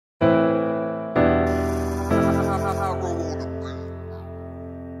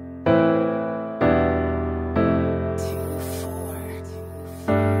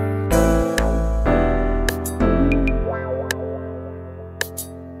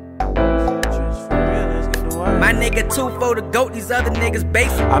My nigga 2 for the GOAT, these other niggas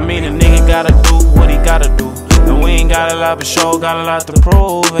basic. I mean, a nigga gotta do what he gotta do. And we ain't got a lot, but sure got a lot to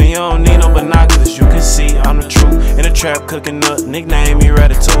prove. And you don't need no binoculars, you can see I'm the truth. In the trap cooking up, nickname me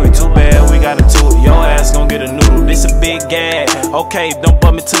Ratatouille. Too bad we got into it, your ass gon' get a noodle. This a big gag, okay, don't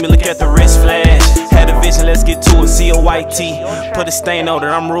bump into me, look at the wrist flash. Had a vision, let's get to it, see a white tee. Put a stain on it,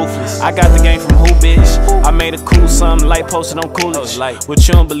 I'm ruthless. I got the game from who, bitch? I made a cool something, like posted on Coolidge. What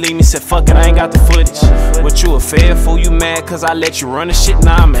you don't believe me, said fuck it, I ain't got the footage. What you a fair fool, you mad cause I let you run the shit,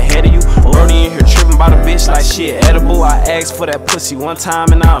 now I'm ahead of you. Brody in here tripping by the bitch like shit edible. I asked for that pussy one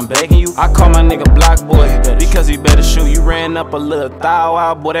time and now I'm begging you. I call my nigga Block Boy because he better shoot. You ran up a little thou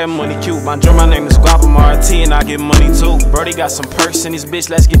out, boy that money cute. My name is Gwaup, I'm RIT and I get money too. Brody got some perks in this bitch,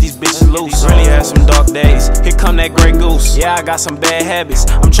 let's get these bitches loose. Really had some dark days, here come that Grey Goose. Yeah, I got some bad habits,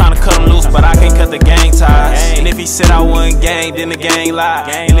 I'm trying to cut them loose, but I can't cut the gang ties. And if he said I wasn't gang, then the gang lied.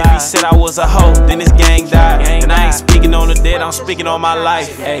 And if he said I was a hoe, then this gang died. And I ain't speaking on the dead, I'm speaking on my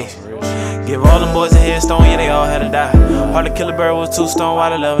life. Hey, give all them boys a headstone, yeah, they all had to die. Hard to kill a bird with 2 stones, why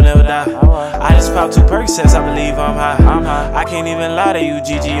the love will never die. I just popped 2 Percocets, I believe I'm high. I can't even lie to you,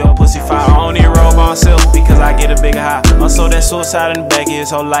 GG, your pussy fire. I don't need to roll by myself because I get a bigger high. Also that suicide in the back of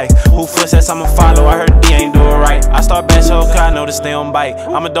his whole life. Who footsteps I'ma follow, I heard D ain't do it right. I start bash whole car, I know this they don't bite.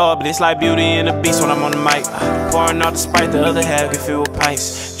 I'm a dog, but it's like Beauty and the Beast when I'm on the mic. Pouring out the Sprite, the other half get filled with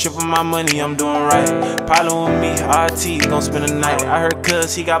pints. Tripping my money, I'm doing right. Problem with me, RT gon' spend the night. I heard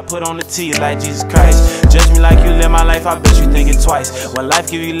cuz he got put on the T like Jesus Christ. Judge me like you live my life, I bet you think it twice. When life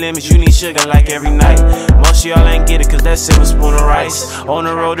give you limits, you need sugar like every night. Most of y'all ain't get it cause that silver spoon of rice. On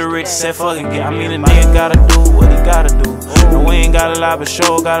the road to rich, said fucking get. I mean a nigga gotta do what he gotta do. And we ain't got a lot, but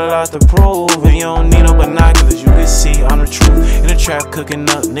sure got a lot to prove. And you don't need no binoculars, you can see I'm the truth. In the trap cooking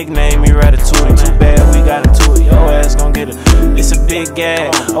up, nickname me Ratatouille. Too bad we got into it, your ass gon' get it. It's a big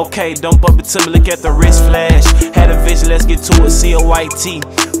gag, okay, don't bump into me, look at the wrist flash. Had a vision, let's get to it, see a white tee.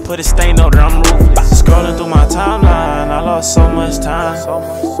 Put a stain on it, I'm ruthless. Scrolling through my timeline, I lost so much time.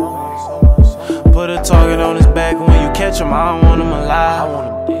 Put a target on his back, and when you catch him, I don't want him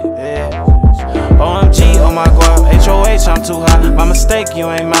alive. Yeah. OMG, oh my God, HOH, I'm too high. My mistake, you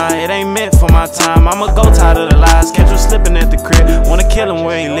ain't mine, it ain't meant for my time. I'ma go tired of the lies, catch him slipping at the crib. Wanna kill him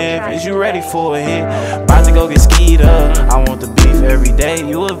where he live, is you ready for a hit? About to go get skied up, I want the beef every day.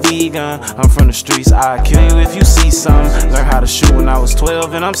 You a vegan, I'm from the streets, I'll kill you if you see something. Learned how to shoot when I was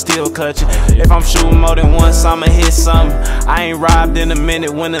 12 and I'm still clutching. If I'm shooting more than once, I'ma hit something. I ain't robbed in a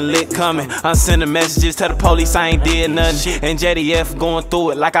minute when the lit coming. I'm sending messages to the police, I ain't did nothing. And JDF going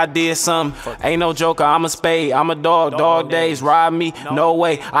through it like I did something. Ain't no joker, I'm a spade, I'm a dog, dog days, rob me, no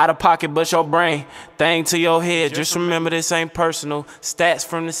way, out of pocket but your brain, thing to your head, just remember this ain't personal, stats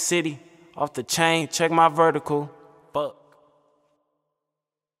from the city, off the chain, check my vertical.